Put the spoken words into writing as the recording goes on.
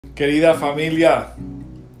Querida familia,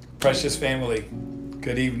 precious family,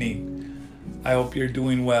 good evening. I hope you're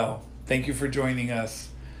doing well. Thank you for joining us.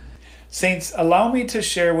 Saints, allow me to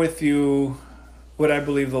share with you what I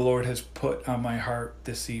believe the Lord has put on my heart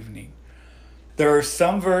this evening. There are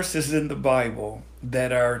some verses in the Bible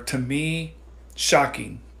that are, to me,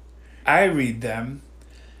 shocking. I read them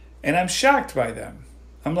and I'm shocked by them.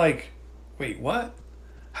 I'm like, wait, what?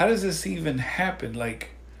 How does this even happen? Like,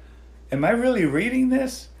 am I really reading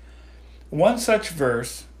this? One such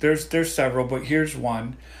verse, there's several, but here's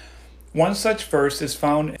one. One such verse is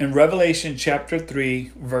found in Revelation chapter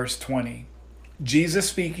 3, verse 20. Jesus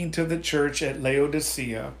speaking to the church at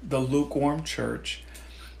Laodicea, the lukewarm church,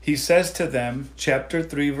 he says to them, chapter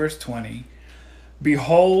 3, verse 20,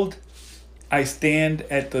 "Behold, I stand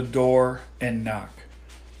at the door and knock."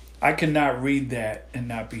 I cannot read that and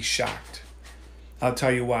not be shocked. I'll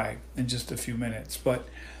tell you why in just a few minutes. But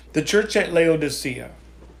the church at Laodicea,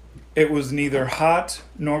 it was neither hot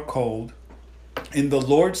nor cold. And the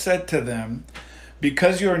Lord said to them,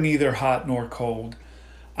 "Because you are neither hot nor cold,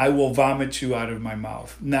 I will vomit you out of my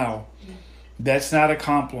mouth." Now, that's not a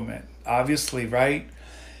compliment, obviously, right?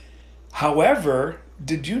 However,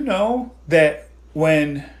 did you know that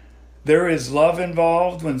when there is love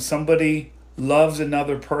involved, when somebody loves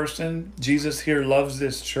another person, Jesus here loves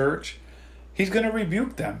this church, he's going to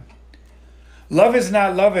rebuke them. Love is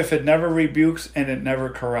not love if it never rebukes and it never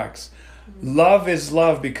corrects. Love is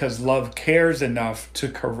love because love cares enough to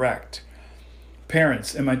correct.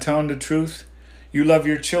 Parents, am I telling the truth? You love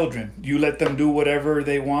your children. You let them do whatever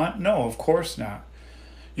they want? No, of course not.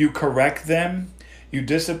 You correct them. You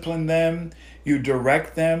discipline them. You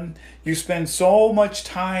direct them. You spend so much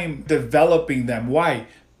time developing them. Why?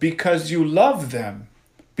 Because you love them.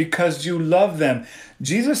 Because you love them.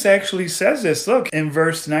 Jesus actually says this. Look, in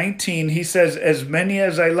verse 19, he says, "As many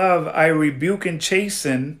as I love, I rebuke and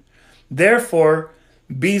chasten. Therefore,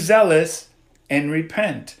 be zealous and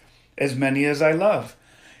repent." As many as I love.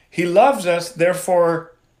 He loves us,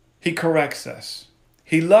 therefore, he corrects us.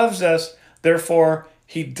 He loves us, therefore,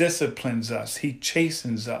 he disciplines us. He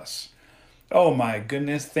chastens us. Oh my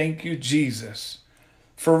goodness, thank you, Jesus.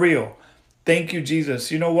 For real. Thank you, Jesus.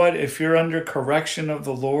 You know what? If you're under correction of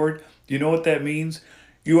the Lord, you know what that means?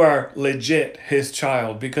 You are legit his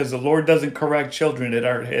child, because the Lord doesn't correct children that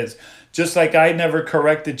aren't his. Just like I never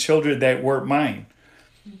corrected children that weren't mine.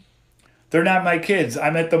 They're not my kids.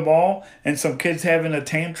 I'm at the mall and some kid's having a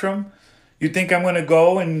tantrum. You think I'm going to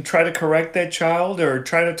go and try to correct that child or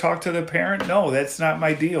try to talk to the parent? No, that's not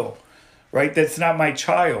my deal, right? That's not my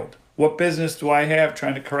child. What business do I have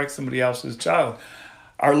trying to correct somebody else's child?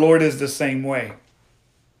 Our Lord is the same way.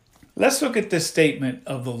 Let's look at this statement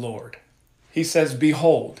of the Lord. He says,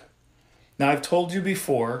 "Behold." Now, I've told you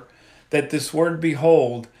before that this word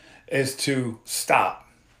behold is to stop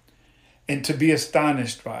and to be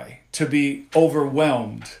astonished by, to be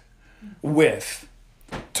overwhelmed with,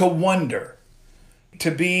 to wonder,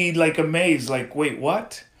 to be like amazed, like, wait,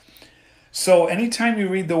 what? So anytime you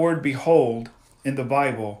read the word behold in the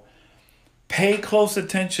Bible, pay close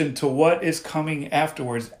attention to what is coming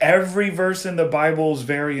afterwards. Every verse in the Bible is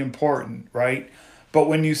very important, right? But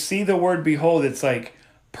when you see the word behold, it's like,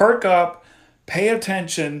 perk up, pay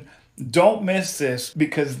attention, don't miss this,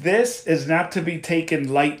 because this is not to be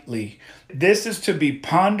taken lightly. This is to be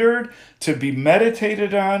pondered, to be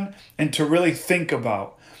meditated on, and to really think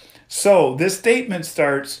about. So this statement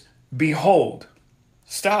starts, behold,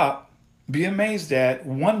 stop, be amazed at,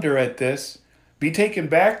 wonder at this, be taken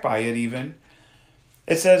back by it even.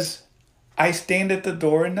 It says, "I stand at the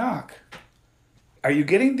door and knock." Are you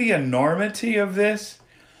getting the enormity of this?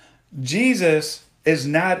 Jesus is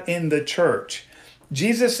not in the church.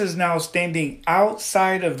 Jesus is now standing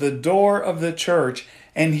outside of the door of the church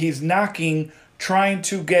and he's knocking, trying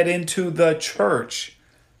to get into the church.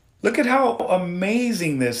 Look at how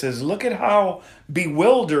amazing this is. Look at how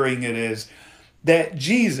bewildering it is that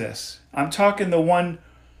Jesus, I'm talking the one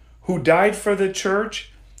who died for the church,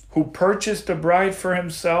 who purchased a bride for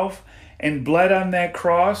himself and bled on that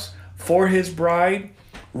cross for his bride,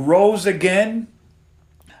 rose again,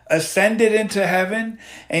 ascended into heaven,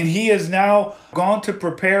 and he is now gone to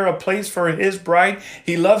prepare a place for his bride.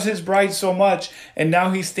 He loves his bride so much, and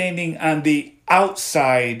now he's standing on the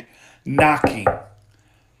outside knocking.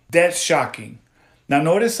 That's shocking. Now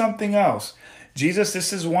notice something else. Jesus,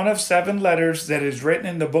 this is one of 7 letters that is written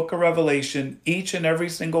in the book of Revelation, each and every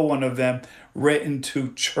single one of them written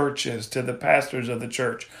to churches, to the pastors of the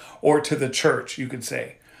church, or to the church, you could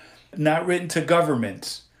say. Not written to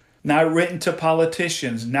governments, not written to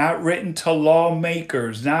politicians, not written to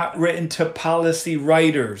lawmakers, not written to policy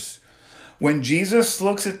writers. When Jesus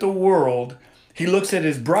looks at the world, He looks at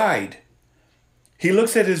his bride. He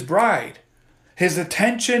looks at his bride. His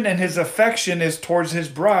attention and his affection is towards his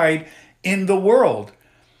bride in the world.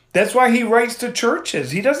 That's why he writes to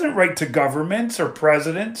churches. He doesn't write to governments or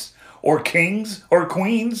presidents or kings or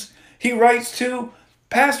queens. He writes to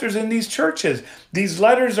pastors in these churches. These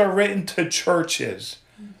letters are written to churches.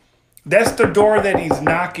 That's the door that he's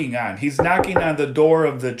knocking on. He's knocking on the door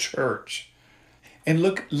of the church. And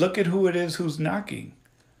look at who it is who's knocking.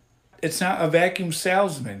 It's not a vacuum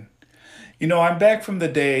salesman. You know, I'm back from the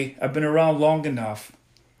day, I've been around long enough,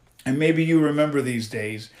 and maybe you remember these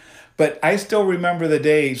days, but I still remember the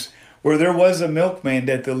days where there was a milkman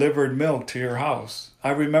that delivered milk to your house. I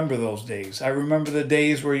remember those days. I remember the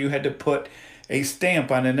days where you had to put a stamp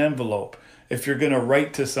on an envelope if you're going to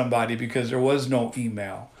write to somebody because there was no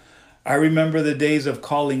email. I remember the days of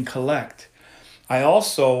calling collect. I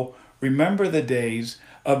also remember the days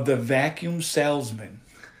of the vacuum salesman,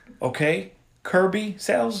 okay? Kirby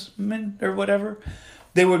salesman or whatever.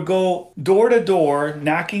 They would go door to door,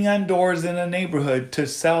 knocking on doors in a neighborhood to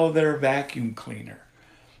sell their vacuum cleaner.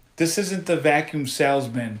 This isn't the vacuum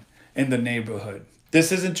salesman in the neighborhood.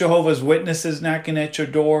 This isn't Jehovah's Witnesses knocking at your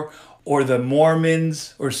door or the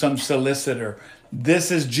Mormons or some solicitor.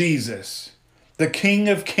 This is Jesus, the King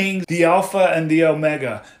of Kings, the Alpha and the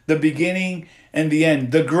Omega, the beginning and the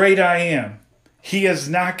end, the great I am. He is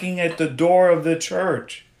knocking at the door of the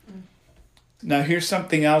church. Now, here's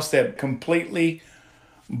something else that completely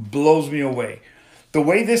blows me away. The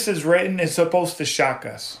way this is written is supposed to shock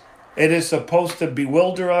us. It is supposed to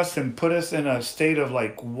bewilder us and put us in a state of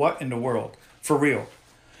like, what in the world? For real.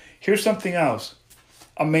 Here's something else.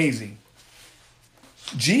 Amazing.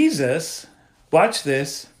 Jesus, watch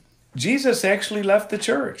this. Jesus actually left the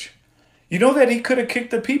church. You know that he could have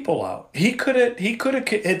kicked the people out. He could have,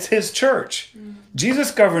 it's his church.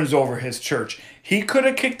 Jesus governs over his church. He could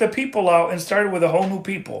have kicked the people out and started with a whole new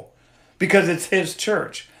people because it's his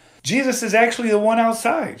church. Jesus is actually the one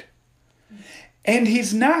outside. And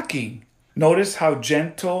he's knocking. Notice how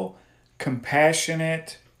gentle,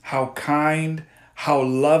 compassionate, how kind, how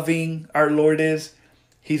loving our Lord is.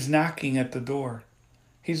 He's knocking at the door.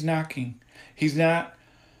 He's knocking. He's not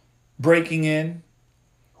breaking in.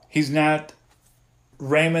 He's not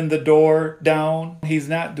ramming the door down. He's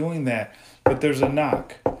not doing that. But there's a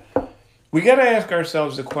knock. We got to ask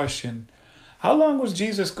ourselves the question, how long was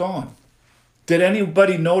Jesus gone? Did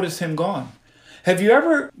anybody notice him gone? Have you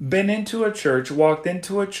ever been into a church, walked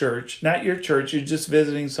into a church, not your church, you're just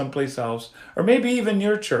visiting someplace else, or maybe even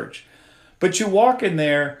your church, but you walk in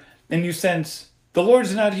there and you sense the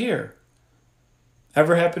Lord's not here?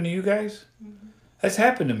 Ever happened to you guys? That's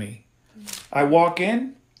happened to me. I walk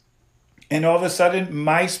in and all of a sudden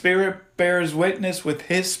my spirit bears witness with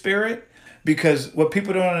his spirit, because what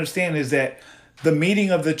people don't understand is that the meeting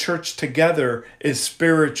of the church together is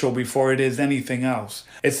spiritual before it is anything else.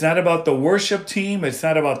 It's not about the worship team. It's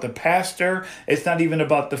not about the pastor. It's not even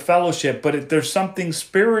about the fellowship. But there's something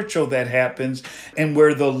spiritual that happens. And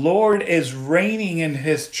where the Lord is reigning in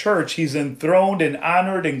his church, he's enthroned and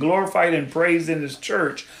honored and glorified and praised in his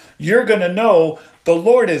church. You're going to know the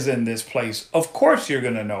Lord is in this place. Of course you're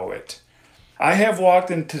going to know it. I have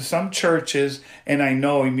walked into some churches and I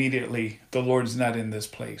know immediately the Lord's not in this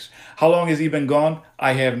place. How long has he been gone?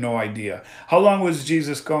 I have no idea. How long was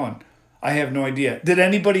Jesus gone? I have no idea. Did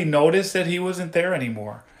anybody notice that he wasn't there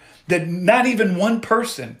anymore? That not even one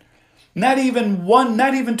person, not even one,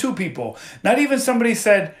 not even two people, not even somebody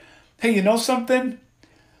said, hey, you know something?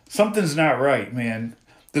 Something's not right, man.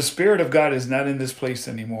 The Spirit of God is not in this place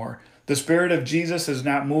anymore. The Spirit of Jesus is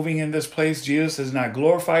not moving in this place. Jesus is not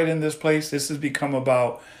glorified in this place. This has become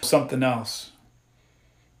about something else.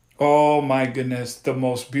 Oh my goodness. The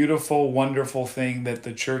most beautiful, wonderful thing that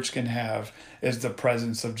the church can have is the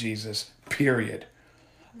presence of Jesus, period.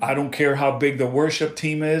 I don't care how big the worship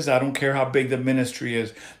team is. I don't care how big the ministry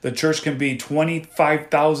is. The church can be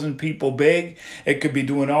 25,000 people big. It could be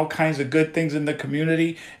doing all kinds of good things in the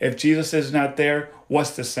community. If Jesus is not there,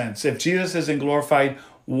 what's the sense? If Jesus isn't glorified,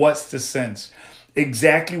 what's the sense?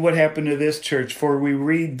 Exactly what happened to this church. For we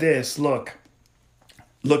read this. Look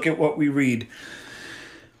at what we read.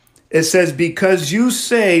 It says, because you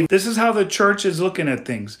say, this is how the church is looking at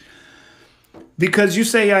things. Because you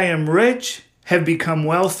say, I am rich, have become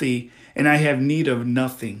wealthy, and I have need of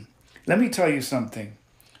nothing. Let me tell you something.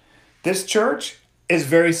 This church is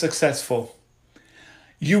very successful.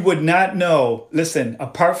 You would not know, listen,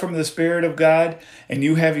 apart from the Spirit of God and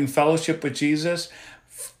you having fellowship with Jesus,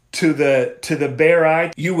 to the bare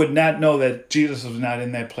eye, you would not know that Jesus was not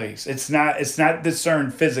in that place. It's not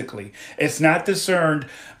discerned physically. It's not discerned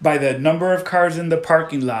by the number of cars in the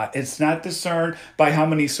parking lot. It's not discerned by how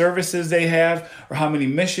many services they have or how many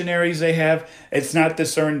missionaries they have. It's not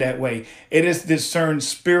discerned that way. It is discerned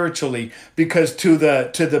spiritually, because to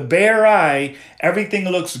the bare eye, everything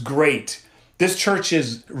looks great. This church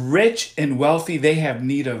is rich and wealthy. They have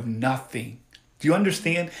need of nothing. Do you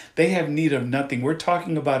understand? They have need of nothing. We're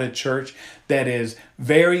talking about a church that is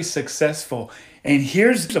very successful. And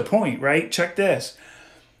here's the point, right? Check this.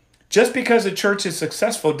 Just because a church is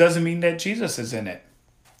successful doesn't mean that Jesus is in it.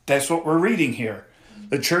 That's what we're reading here.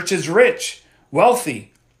 The church is rich,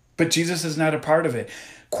 wealthy, but Jesus is not a part of it.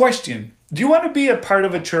 Question, do you want to be a part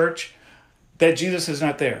of a church that Jesus is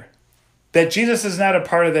not there? That Jesus is not a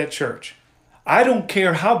part of that church? I don't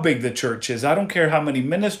care how big the church is. I don't care how many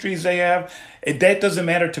ministries they have. That doesn't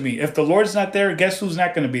matter to me. If the Lord's not there, guess who's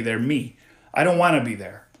not going to be there? Me. I don't want to be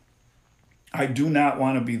there. I do not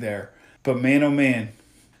want to be there. But man, oh man,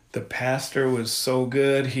 the pastor was so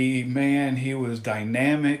good. He was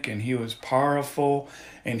dynamic and he was powerful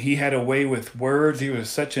and he had a way with words. He was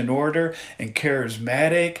such an order and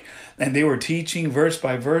charismatic. And they were teaching verse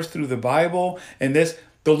by verse through the Bible. And the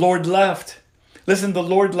Lord left. Listen, the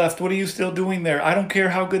Lord left. What are you still doing there? I don't care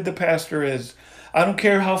how good the pastor is. I don't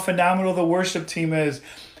care how phenomenal the worship team is.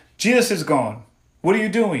 Jesus is gone. What are you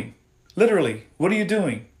doing? Literally, what are you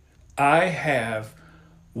doing? I have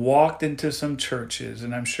walked into some churches,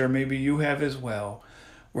 and I'm sure maybe you have as well,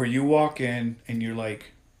 where you walk in and you're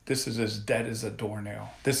like, this is as dead as a doornail.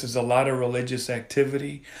 This is a lot of religious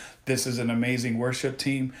activity. This is an amazing worship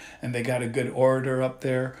team, and they got a good orator up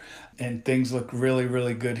there, and things look really,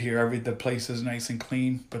 really good here. The place is nice and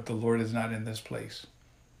clean, but the Lord is not in this place.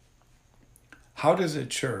 How does a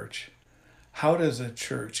church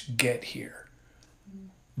get here?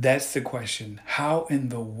 That's the question. How in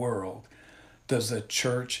the world does a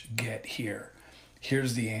church get here?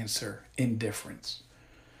 Here's the answer: indifference.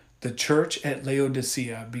 The church at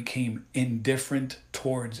Laodicea became indifferent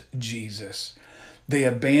towards Jesus. They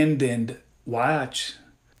abandoned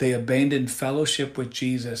fellowship with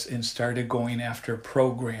Jesus and started going after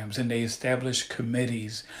programs, and they established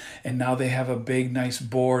committees. And now they have a big, nice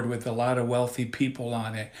board with a lot of wealthy people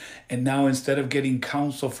on it. And now instead of getting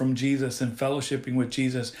counsel from Jesus and fellowshipping with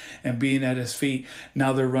Jesus and being at his feet,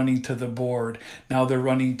 now they're running to the board. Now they're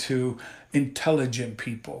running to intelligent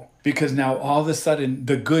people. Because now all of a sudden,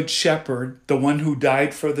 the good shepherd, the one who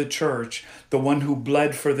died for the church, the one who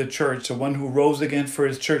bled for the church, the one who rose again for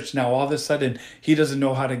his church, now all of a sudden, he doesn't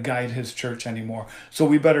know how to guide his church anymore. So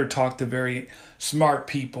we better talk to very smart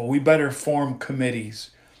people. We better form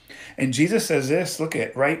committees. And Jesus says this, look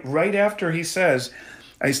at right after he says,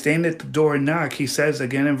 I stand at the door and knock, he says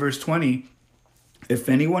again in verse 20, if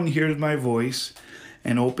anyone hears my voice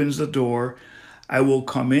and opens the door, I will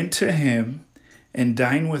come into him and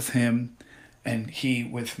dine with him and he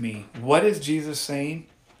with me. What is Jesus saying?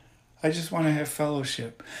 I just want to have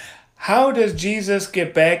fellowship. How does Jesus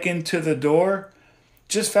get back into the door?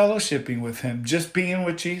 Just fellowshipping with him, just being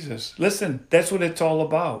with Jesus. Listen, that's what it's all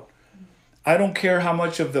about. I don't care how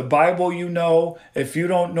much of the Bible you know. If you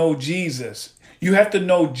don't know Jesus, you have to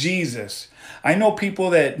know Jesus. I know people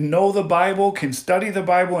that know the Bible, can study the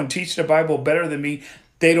Bible and teach the Bible better than me.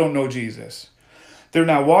 They don't know Jesus. They're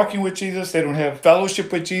not walking with Jesus. They don't have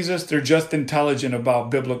fellowship with Jesus. They're just intelligent about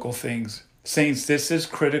biblical things. Saints, this is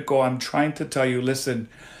critical. I'm trying to tell you, listen,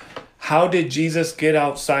 how did Jesus get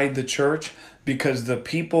outside the church? Because the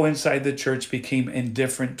people inside the church became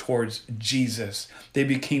indifferent towards Jesus. They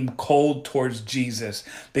became cold towards Jesus.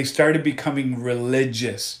 They started becoming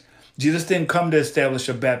religious. Jesus didn't come to establish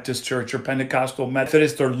a Baptist church or Pentecostal,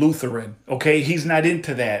 Methodist, or Lutheran. Okay, he's not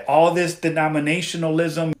into that. All this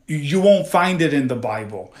denominationalism, you won't find it in the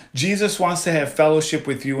Bible. Jesus wants to have fellowship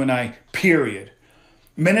with you and I, period.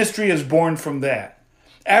 Ministry is born from that.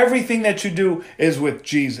 Everything that you do is with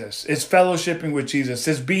Jesus. It's fellowshipping with Jesus.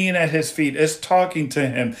 It's being at his feet. It's talking to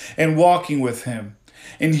him and walking with him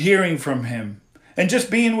and hearing from him and just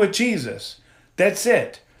being with Jesus. That's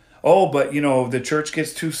it. Oh, but the church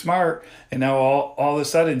gets too smart, and now all of a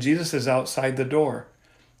sudden Jesus is outside the door.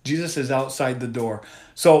 Jesus is outside the door.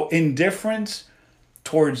 So indifference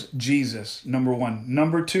towards Jesus, number one.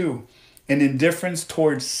 Number two, an indifference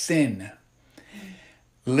towards sin.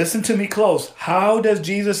 Listen to me close. How does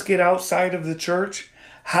Jesus get outside of the church?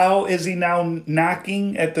 How is he now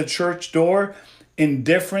knocking at the church door?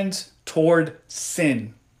 Indifference toward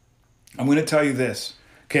sin. I'm going to tell you this.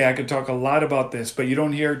 Okay, I could talk a lot about this, but you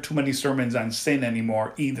don't hear too many sermons on sin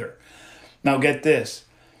anymore either. Now get this.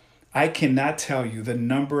 I cannot tell you the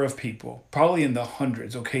number of people, probably in the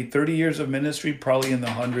hundreds, okay, 30 years of ministry, probably in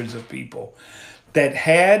the hundreds of people that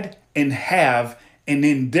had and have an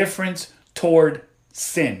indifference toward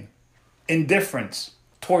sin. Indifference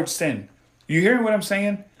towards sin. You hearing what I'm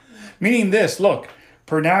saying? Meaning this, look,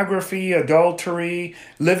 pornography, adultery,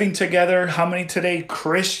 living together. How many today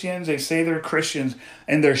Christians, they say they're Christians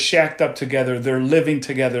and they're shacked up together. They're living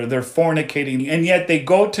together. They're fornicating. And yet they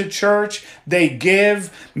go to church. They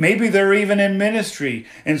give. Maybe they're even in ministry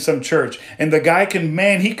in some church. And the guy can,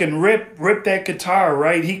 man, he can rip that guitar,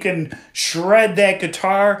 right? He can shred that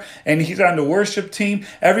guitar and he's on the worship team.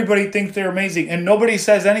 Everybody thinks they're amazing. And nobody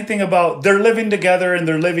says anything about they're living together and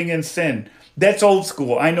they're living in sin. That's old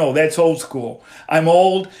school. I know that's old school. I'm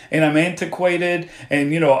old and I'm antiquated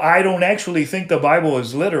and, I don't actually think the Bible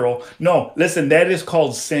is literal. No, listen, that is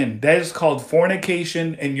called sin. That is called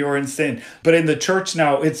fornication and you're in sin. But in the church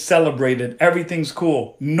now, it's celebrated. Everything's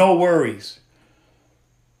cool. No worries.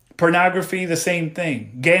 Pornography, the same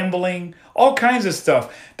thing. Gambling, all kinds of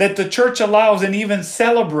stuff that the church allows and even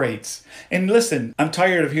celebrates. And listen, I'm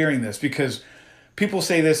tired of hearing this because people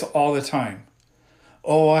say this all the time.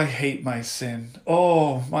 Oh, I hate my sin.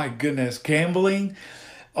 Oh, my goodness. Gambling?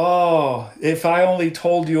 Oh, if I only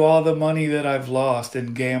told you all the money that I've lost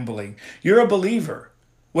in gambling. You're a believer.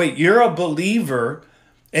 Wait, you're a believer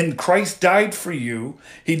and Christ died for you.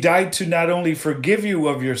 He died to not only forgive you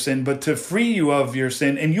of your sin, but to free you of your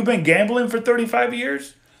sin. And you've been gambling for 35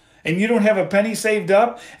 years? And you don't have a penny saved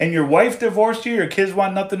up? And your wife divorced you? Your kids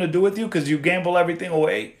want nothing to do with you because you gamble everything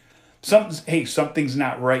away? Something's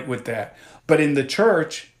not right with that. But in the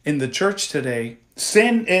church today,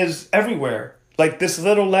 sin is everywhere. Like this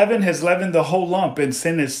little leaven has leavened the whole lump and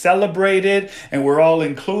sin is celebrated and we're all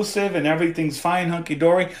inclusive and everything's fine,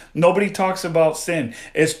 hunky-dory. Nobody talks about sin,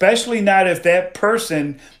 especially not if that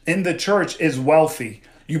person in the church is wealthy.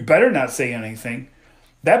 You better not say anything.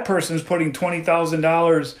 That person's putting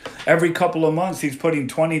 $20,000 every couple of months. He's putting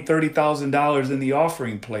 $20,000, $30,000 in the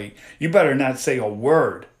offering plate. You better not say a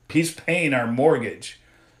word. He's paying our mortgage.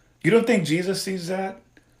 You don't think Jesus sees that?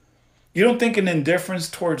 You don't think an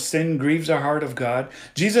indifference towards sin grieves the heart of God?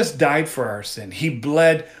 Jesus died for our sin. He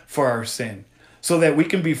bled for our sin so that we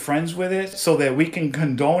can be friends with it, so that we can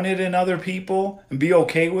condone it in other people and be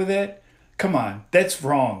okay with it. Come on, that's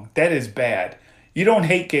wrong. That is bad. You don't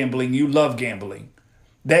hate gambling, you love gambling.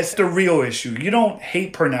 That's the real issue. You don't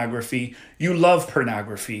hate pornography, you love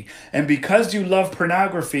pornography. And because you love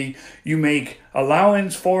pornography, you make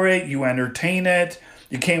allowance for it, you entertain it,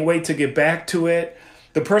 you can't wait to get back to it.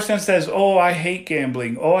 The person that says, oh, I hate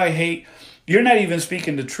gambling, you're not even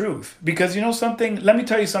speaking the truth. Because you know something? Let me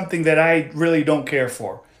tell you something that I really don't care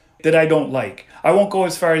for, that I don't like. I won't go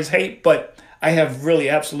as far as hate, but I have really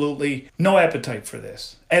absolutely no appetite for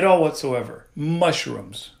this at all whatsoever.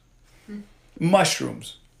 Mushrooms.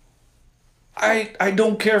 Mushrooms. I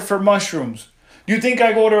don't care for mushrooms. Do you think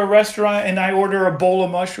I go to a restaurant and I order a bowl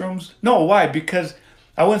of mushrooms? No, why? Because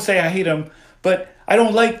I wouldn't say I hate them, but I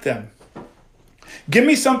don't like them. Give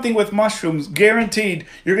me something with mushrooms, guaranteed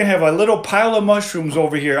you're going to have a little pile of mushrooms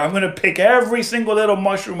over here. I'm going to pick every single little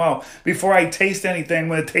mushroom out before I taste anything. I'm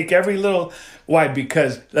going to take every little... Why?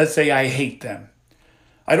 Because let's say I hate them.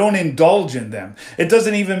 I don't indulge in them. It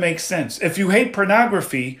doesn't even make sense. If you hate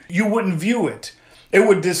pornography, you wouldn't view it. It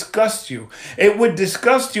would disgust you. It would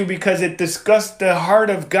disgust you because it disgusts the heart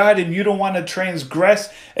of God and you don't want to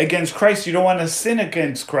transgress against Christ. You don't want to sin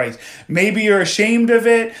against Christ. Maybe you're ashamed of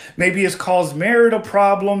it. Maybe it's caused marital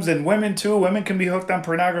problems, and women too. Women can be hooked on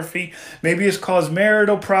pornography. Maybe it's caused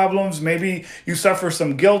marital problems. Maybe you suffer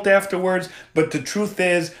some guilt afterwards. But the truth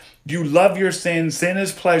is, you love your sin. Sin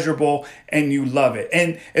is pleasurable and you love it.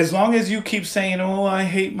 And as long as you keep saying, oh, I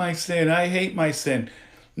hate my sin, I hate my sin.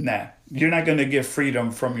 Nah, you're not going to get freedom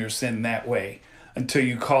from your sin that way until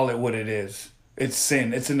you call it what it is. It's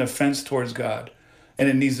sin. It's an offense towards God, and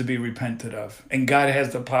it needs to be repented of. And God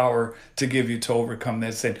has the power to give you to overcome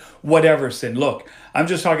that sin, whatever sin. Look, I'm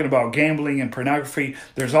just talking about gambling and pornography.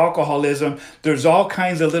 There's alcoholism. There's all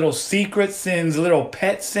kinds of little secret sins, little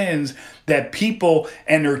pet sins that people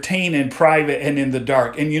entertain in private and in the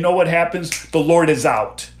dark. And you know what happens? The Lord is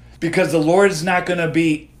out, because the Lord is not going to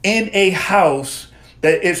be in a house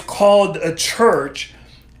that is called a church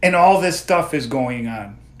and all this stuff is going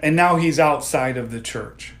on. And now he's outside of the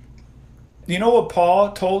church. You know what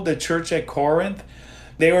Paul told the church at Corinth?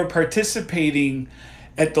 They were participating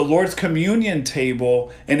at the Lord's communion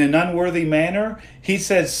table in an unworthy manner. He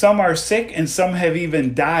says some are sick and some have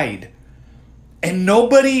even died. And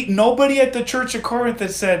nobody at the church at Corinth had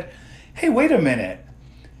said, hey, wait a minute.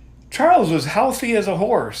 Charles was healthy as a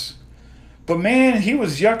horse. But man, he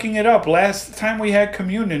was yucking it up. Last time we had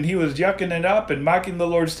communion, he was yucking it up and mocking the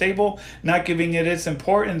Lord's table, not giving it its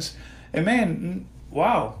importance. And man,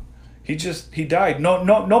 wow, he died.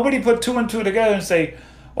 Nobody put two and two together and say,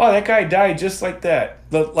 wow, that guy died just like that.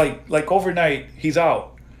 Like overnight, he's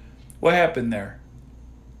out. What happened there?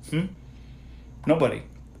 Nobody.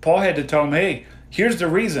 Paul had to tell him, hey, here's the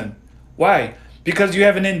reason. Why? Because you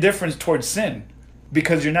have an indifference towards sin.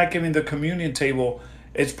 Because you're not giving the communion table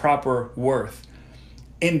its proper worth.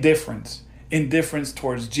 Indifference. Indifference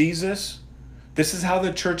towards Jesus. This is how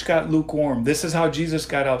the church got lukewarm. This is how Jesus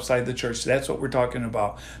got outside the church. That's what we're talking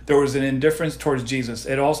about. There was an indifference towards Jesus.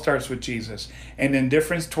 It all starts with Jesus. An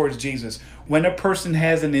indifference towards Jesus. When a person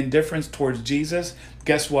has an indifference towards Jesus,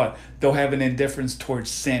 guess what? They'll have an indifference towards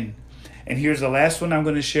sin. And here's the last one I'm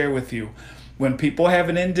going to share with you. When people have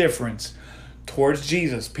an indifference towards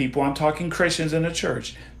Jesus, people, I'm talking Christians in the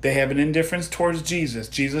church, they have an indifference towards Jesus.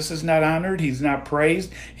 Jesus is not honored. He's not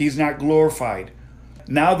praised. He's not glorified.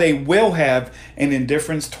 Now they will have an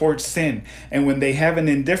indifference towards sin. And when they have an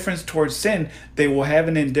indifference towards sin, they will have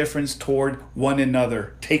an indifference toward one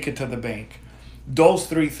another. Take it to the bank. Those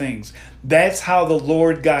three things. That's how the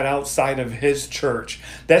Lord got outside of his church.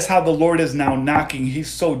 That's how the Lord is now knocking. He's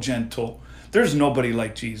so gentle. There's nobody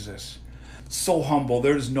like Jesus. So humble.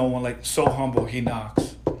 There's no one like, so humble. He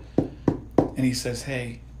knocks. And he says,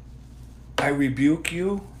 hey, I rebuke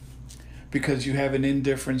you because you have an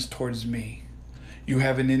indifference towards me. You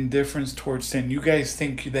have an indifference towards sin. You guys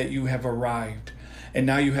think that you have arrived. And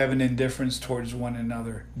now you have an indifference towards one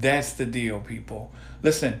another. That's the deal, people.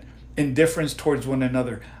 Listen, indifference towards one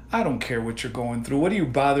another. I don't care what you're going through. What are you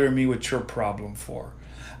bothering me with your problem for?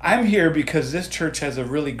 I'm here because this church has a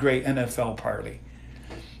really great NFL party.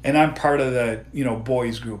 And I'm part of the,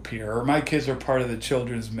 boys group here, or my kids are part of the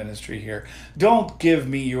children's ministry here. Don't give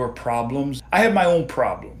me your problems. I have my own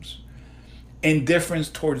problems. Indifference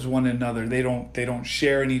towards one another. They don't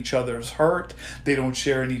share in each other's hurt. They don't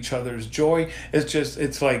share in each other's joy.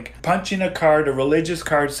 It's like punching a card, a religious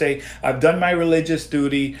card, say, I've done my religious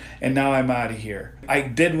duty and now I'm out of here. I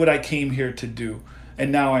did what I came here to do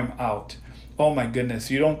and now I'm out. Oh my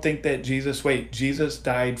goodness. You don't think that Jesus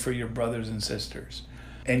died for your brothers and sisters.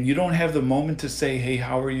 And you don't have the moment to say, hey,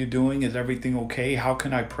 how are you doing? Is everything okay? How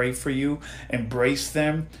can I pray for you? Embrace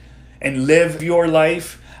them and live your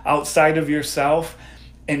life outside of yourself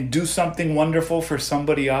and do something wonderful for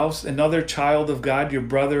somebody else, another child of God, your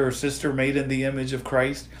brother or sister made in the image of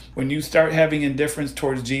Christ. When you start having indifference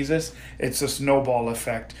towards Jesus, it's a snowball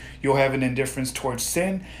effect. You'll have an indifference towards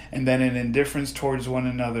sin and then an indifference towards one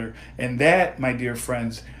another. And that, my dear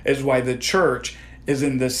friends, is why the church is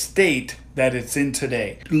in the state that it's in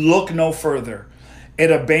today. Look no further. It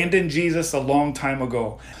abandoned Jesus a long time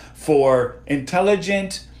ago for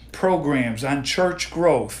intelligent programs on church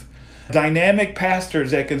growth, dynamic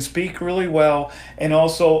pastors that can speak really well, and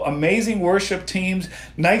also amazing worship teams,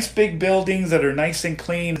 nice big buildings that are nice and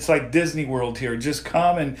clean. It's like Disney World here. Just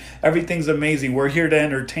come and everything's amazing. We're here to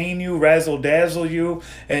entertain you, razzle dazzle you.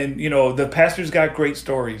 And the pastor's got great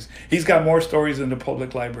stories. He's got more stories than the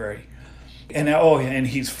public library. And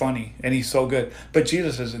he's funny and he's so good. But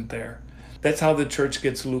Jesus isn't there. That's how the church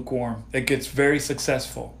gets lukewarm. It gets very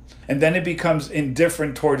successful. And then it becomes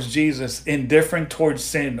indifferent towards Jesus, indifferent towards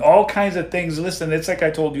sin, all kinds of things. Listen, it's like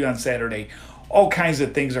I told you on Saturday. All kinds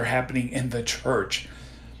of things are happening in the church.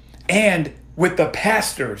 And with the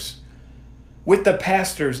pastors,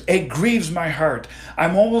 it grieves my heart.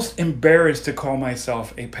 I'm almost embarrassed to call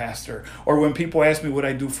myself a pastor. Or when people ask me what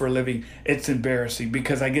I do for a living, it's embarrassing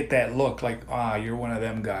because I get that look like, you're one of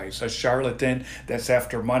them guys, a charlatan that's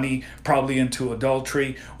after money, probably into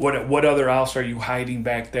adultery. What other else are you hiding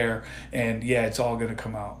back there? And yeah, it's all going to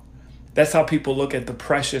come out. That's how people look at the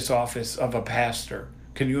precious office of a pastor.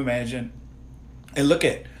 Can you imagine?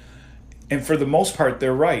 And for the most part,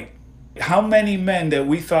 they're right. How many men that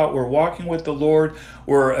we thought were walking with the Lord,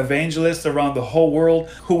 were evangelists around the whole world,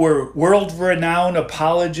 who were world-renowned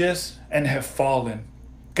apologists and have fallen.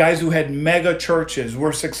 Guys who had mega churches,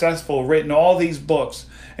 were successful, written all these books,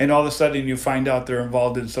 and all of a sudden you find out they're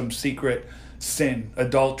involved in some secret sin,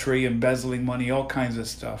 adultery, embezzling money, all kinds of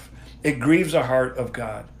stuff. It grieves the heart of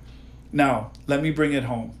God. Now, let me bring it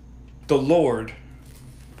home. The Lord,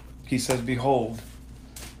 he says, behold,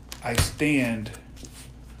 I stand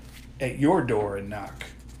at your door and knock.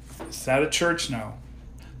 It's not a church now.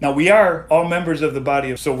 Now we are all members of the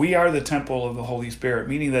body, so we are the temple of the Holy Spirit,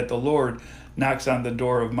 meaning that the Lord knocks on the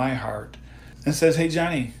door of my heart and says, hey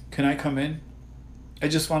Johnny, can I come in? I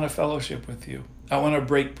just want to fellowship with you. I want to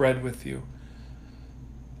break bread with you.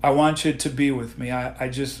 I want you to be with me. I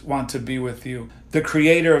just want to be with you. The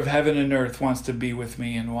creator of heaven and earth wants to be with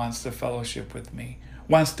me and wants to fellowship with me,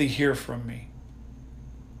 wants to hear from me,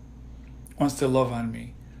 wants to love on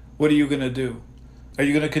me. What are you going to do? Are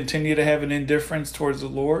you going to continue to have an indifference towards the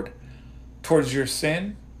Lord, towards your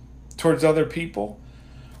sin, towards other people?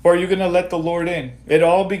 Or are you going to let the Lord in? It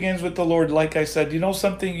all begins with the Lord. Like I said, you know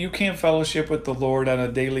something? You can't fellowship with the Lord on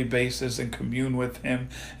a daily basis and commune with him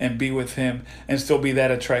and be with him and still be that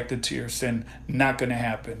attracted to your sin. Not going to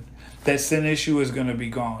happen. That sin issue is going to be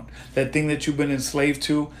gone. That thing that you've been enslaved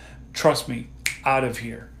to, trust me, out of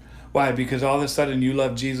here. Why? Because all of a sudden you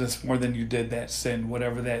love Jesus more than you did that sin,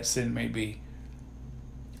 whatever that sin may be.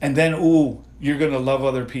 And then, you're going to love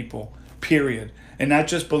other people, period. And not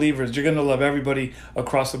just believers. You're going to love everybody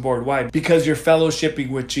across the board. Why? Because you're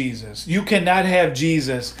fellowshipping with Jesus. You cannot have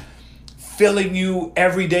Jesus filling you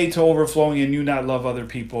every day to overflowing and you not love other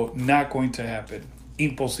people. Not going to happen.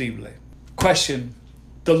 Imposible. Question.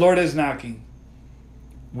 The Lord is knocking.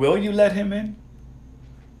 Will you let him in?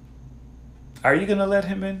 Are you going to let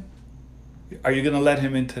him in? Are you going to let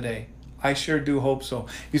him in today? I sure do hope so.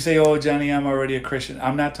 You say, oh, Johnny, I'm already a Christian.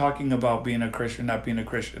 I'm not talking about being a Christian, not being a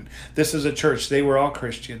Christian. This is a church. They were all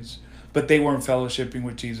Christians, but they weren't fellowshipping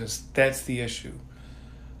with Jesus. That's the issue.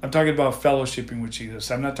 I'm talking about fellowshipping with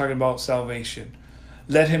Jesus. I'm not talking about salvation.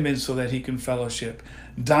 Let him in so that he can fellowship,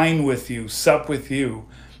 dine with you, sup with you,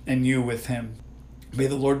 and you with him. May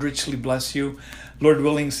the Lord richly bless you. Lord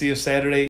willing, see you Saturday.